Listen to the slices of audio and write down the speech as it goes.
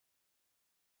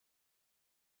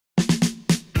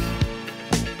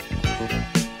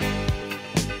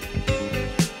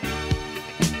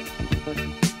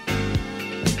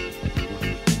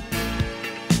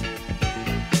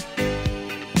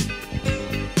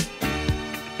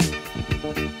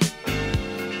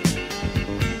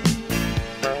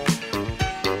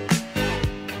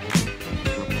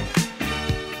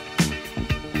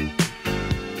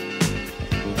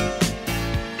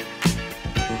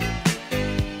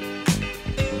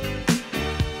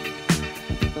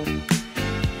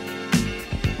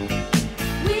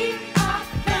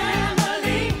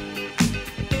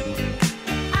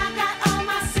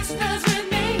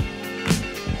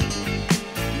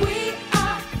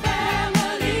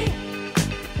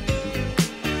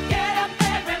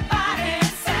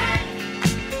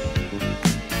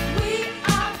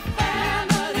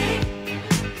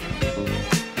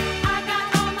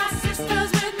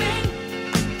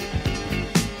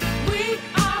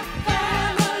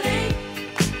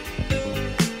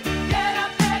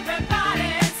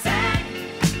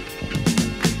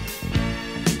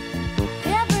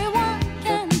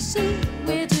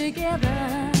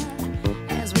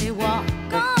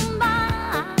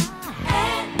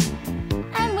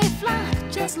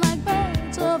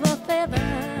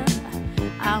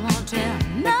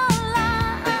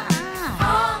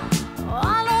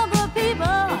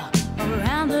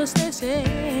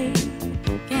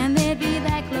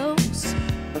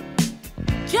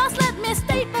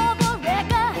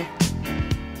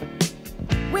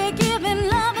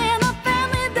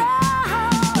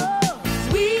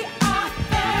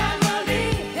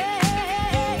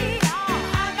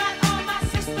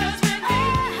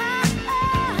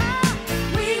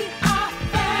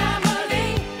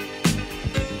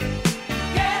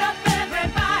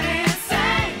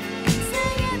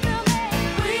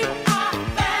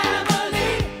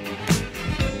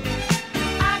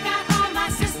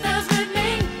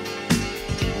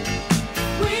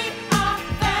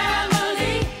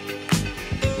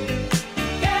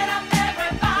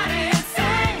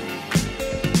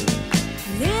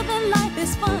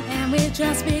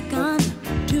just begun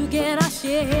to get our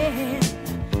share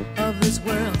of this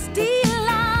world's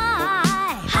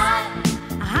delight.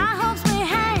 High hopes we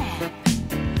have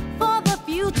for the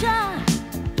future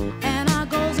and our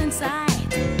goals in sight.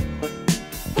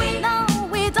 We know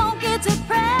we don't get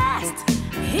depressed.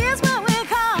 Here's what we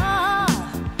call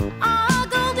our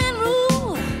golden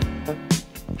rule.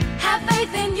 Have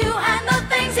faith in you and the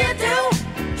things you do.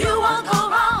 You won't go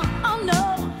wrong. Oh no,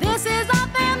 this is our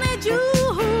family jewel.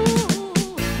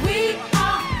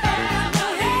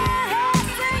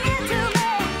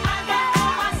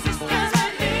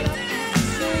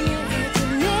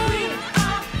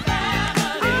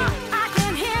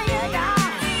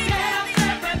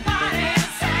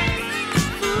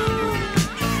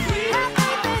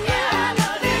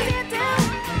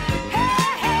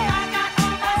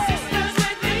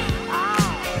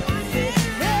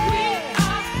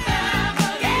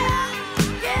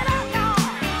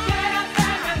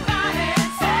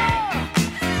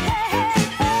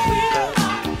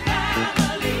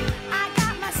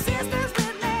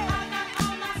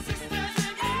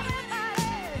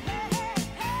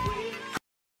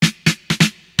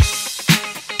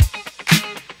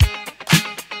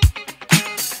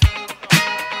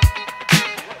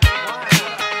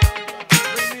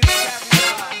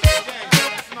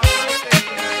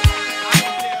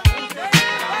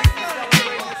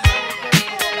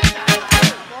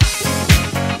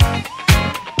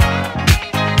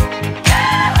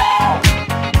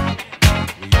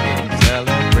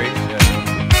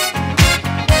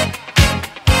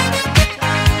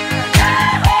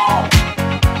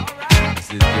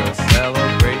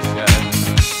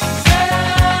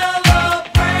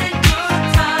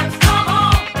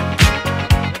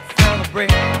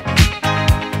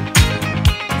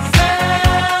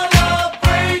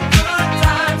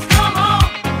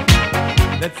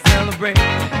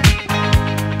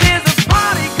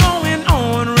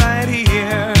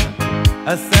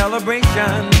 A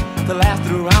celebration to last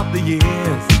throughout the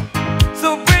years.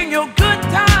 So bring your good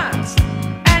times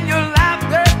and your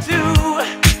laughter too.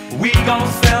 We gon'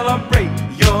 celebrate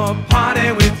your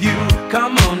party with you.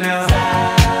 Come on now.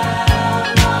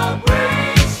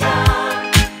 Celebration.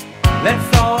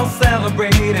 Let's all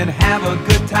celebrate and have a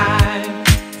good time.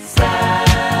 Celebration.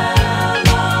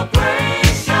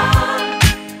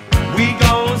 We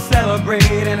gon'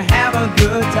 celebrate and have a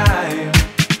good time.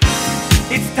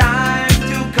 It's time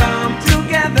to come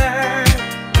together.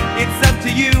 It's up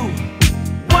to you.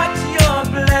 What's your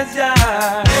pleasure?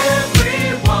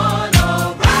 Everyone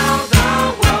around the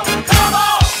world, come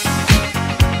on!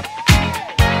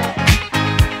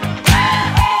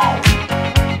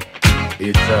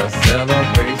 a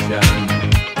celebration.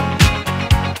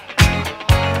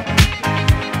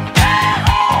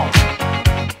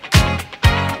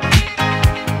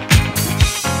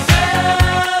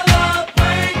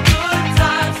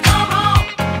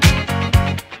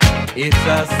 It's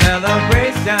a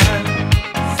celebration.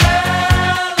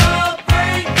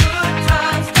 Celebrate good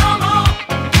times, come on.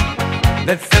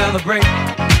 Let's celebrate.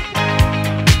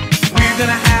 We're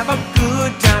gonna have a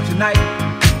good time tonight.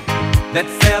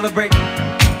 Let's celebrate.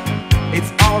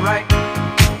 It's alright.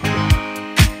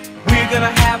 We're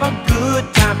gonna have a good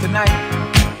time tonight.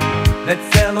 Let's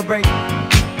celebrate.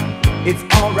 It's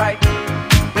alright,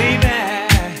 baby.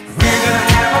 We're gonna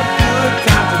have a good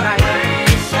time tonight.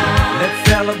 Let's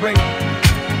celebrate.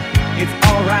 It's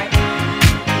alright.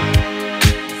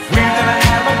 We're gonna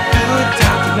have a good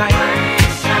time tonight.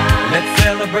 Let's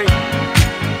celebrate.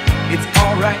 It's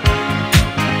alright.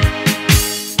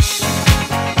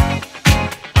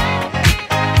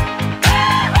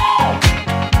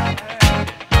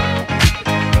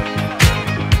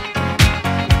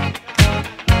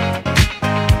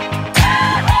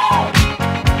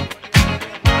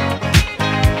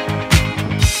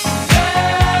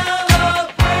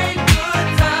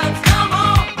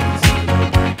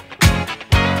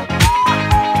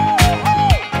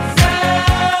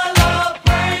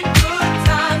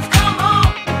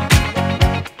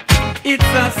 It's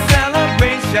a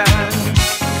celebration.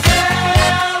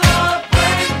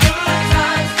 Celebrate good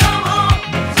times, come on.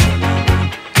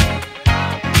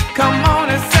 Come on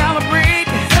and celebrate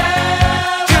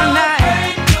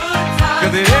tonight.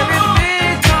 'Cause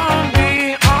everything's gonna be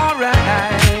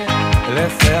alright.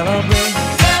 Let's celebrate.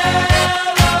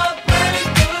 Celebrate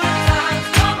good times,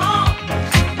 come on.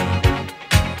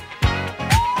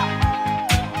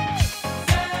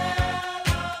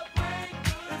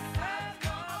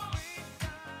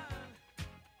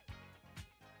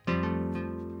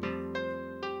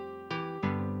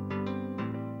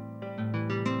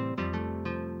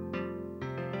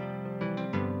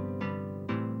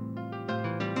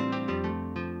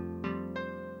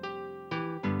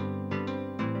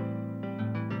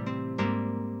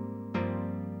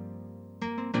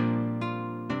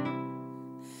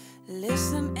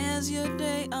 Listen as your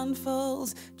day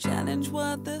unfolds, challenge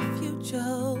what the future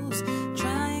holds.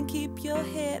 Try and keep your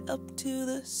head up to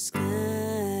the sky.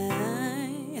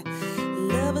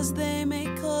 Lovers, they may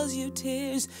cause you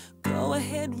tears. Go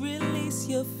ahead, release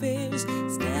your fears.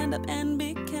 Stand up and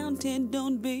be counted,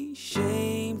 don't be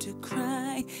ashamed to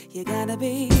cry. You gotta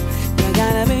be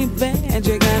bad,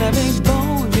 you gotta be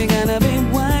bold, you gotta be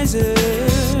wiser.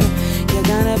 You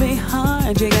gotta be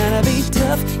hard, you gotta be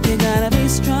tough, you gotta be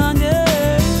stronger.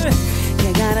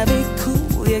 You gotta be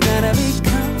cool, you gotta be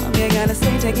calm, you gotta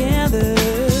stay together.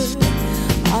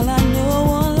 All I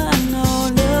know,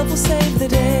 love will save the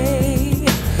day.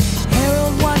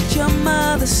 Herald what your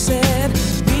mother said,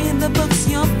 read the books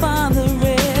your father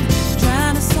read,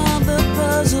 trying to solve the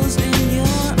puzzles in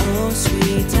your own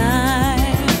sweet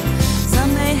time.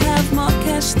 Some may have more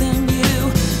cash than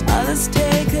you, others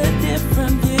take a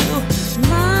different view.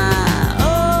 My,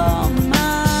 oh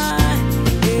my,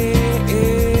 yeah,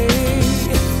 yeah.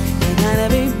 You gotta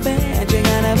be bad, you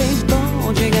gotta be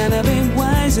bold, you gotta be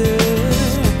wiser.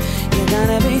 You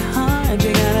gotta be hard,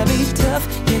 you gotta be tough,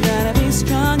 you gotta be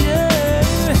stronger.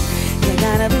 You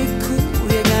gotta be cool,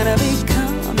 you gotta be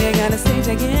calm, you gotta stay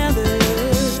together.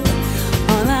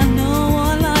 All I know,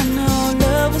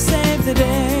 love will save the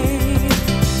day.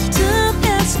 Time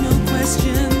asks no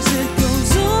questions, it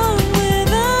goes on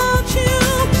without you,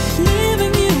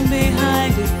 leaving you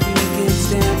behind if you can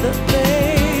stand the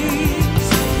pace.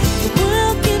 The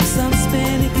world keeps on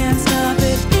spinning, can't stop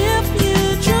it if you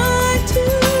try to.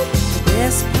 The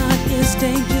best part is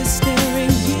danger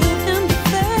staring you in the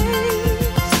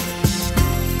face.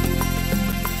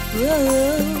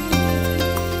 Whoa.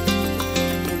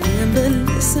 Remember,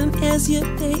 listen as your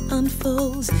day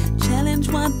unfolds, challenge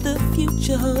what the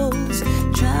future holds.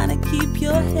 Try to keep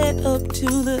your head up to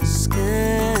the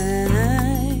sky.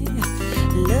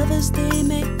 Lovers, they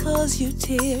may cause you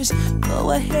tears.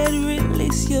 Go ahead,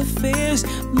 release your fears.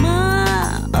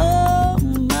 My, oh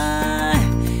my,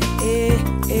 eh,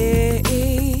 eh,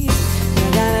 eh. You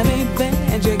gotta be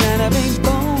bad, you gotta be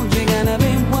bold, you gotta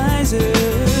be wiser.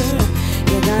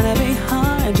 You gotta be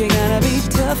hard, you gotta be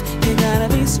tough, you gotta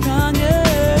be stronger.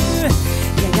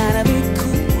 You gotta be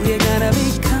cool, you gotta be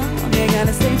calm, you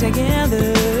gotta stay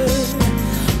together.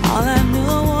 All I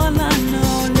know,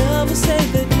 love will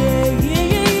save the day. Yeah,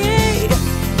 yeah, yeah.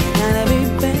 You gotta be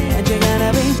bad, you gotta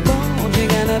be bold, you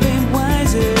gotta be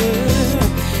wiser.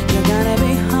 You gotta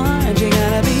be hard, you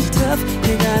gotta be tough,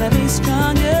 you gotta be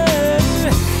stronger.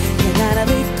 You gotta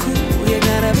be cool, you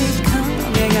gotta be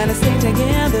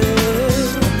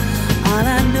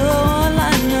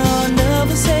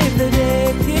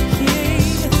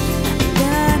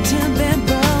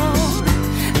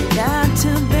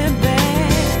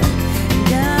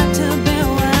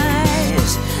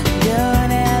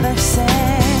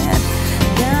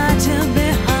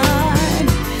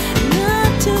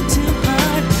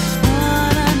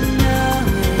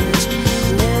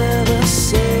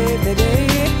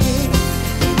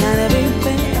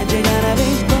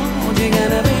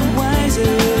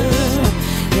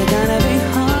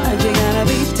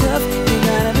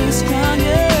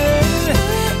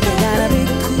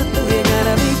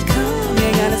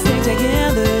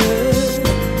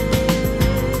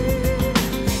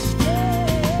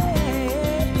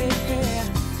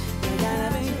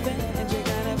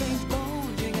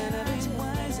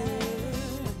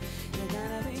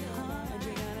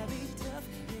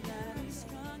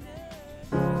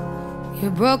You're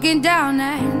broken down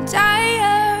and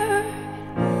tired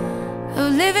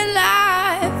of living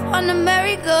life on the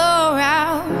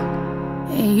merry-go-round,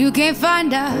 and you can't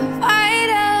find a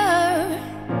fighter,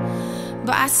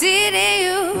 but I see it in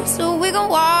you, so we gon'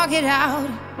 walk it out.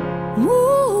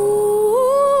 Move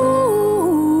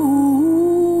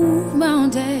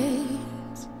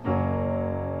mountains,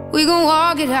 we gon'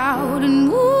 walk it out and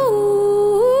move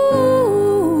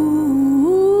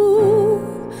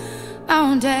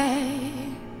mountains.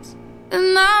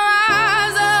 And I'll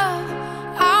rise up,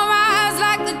 I'll rise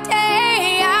like the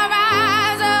day. I'll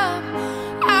rise up,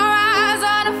 I'll rise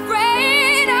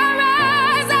unafraid. I'll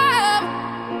rise up,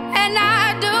 and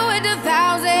I'll do it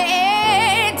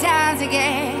 1,000 times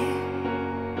again.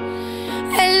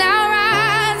 And I'll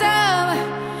rise up,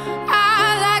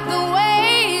 I'll like the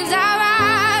waves. I'll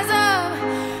rise up,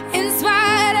 in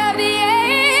spite of the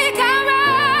ache. I'll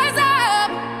rise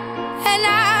up, and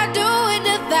I'll do it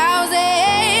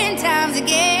 1,000 times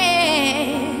again.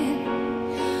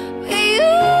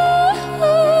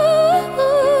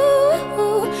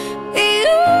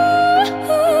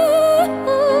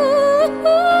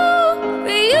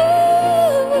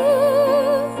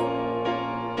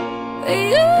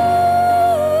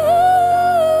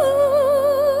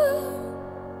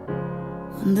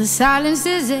 The silence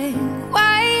isn't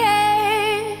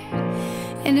quiet,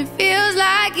 and it feels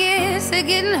like it's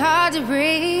getting hard to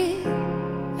breathe.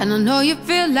 And I know you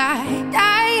feel like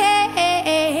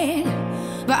dying,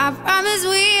 but I promise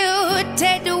we'll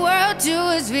take the world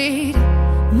to its feet.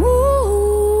 Move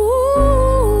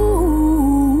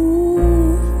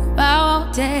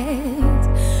mountains,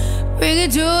 bring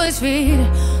it to its feet.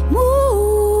 Move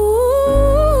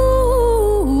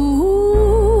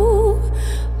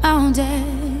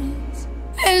mountains.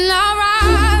 And I'll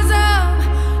rise up,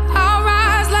 I'll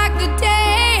rise like the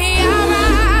day. I'll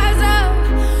rise up,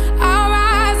 I'll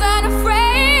rise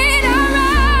unafraid. I'll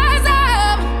rise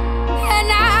up, and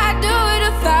I'll do it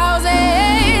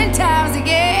 1,000 times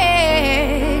again.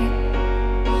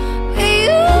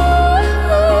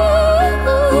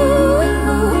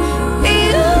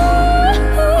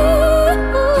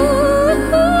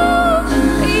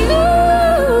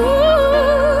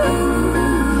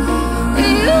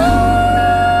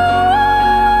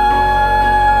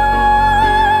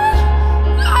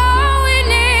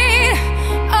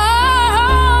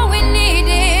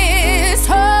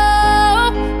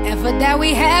 That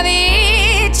we have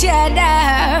each other,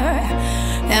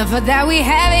 and for that we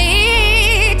have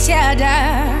each other,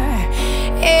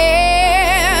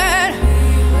 and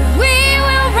we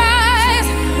will rise,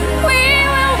 we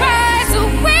will rise,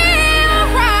 we will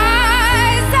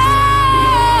rise,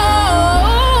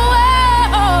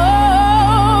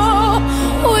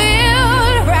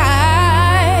 we'll rise.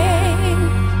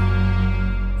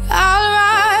 I'll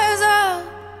rise up,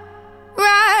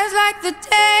 rise like the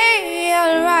day.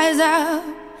 I'll rise up,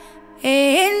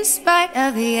 in spite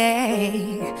of the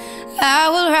ache. I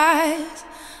will rise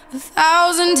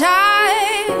 1,000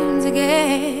 times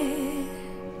again.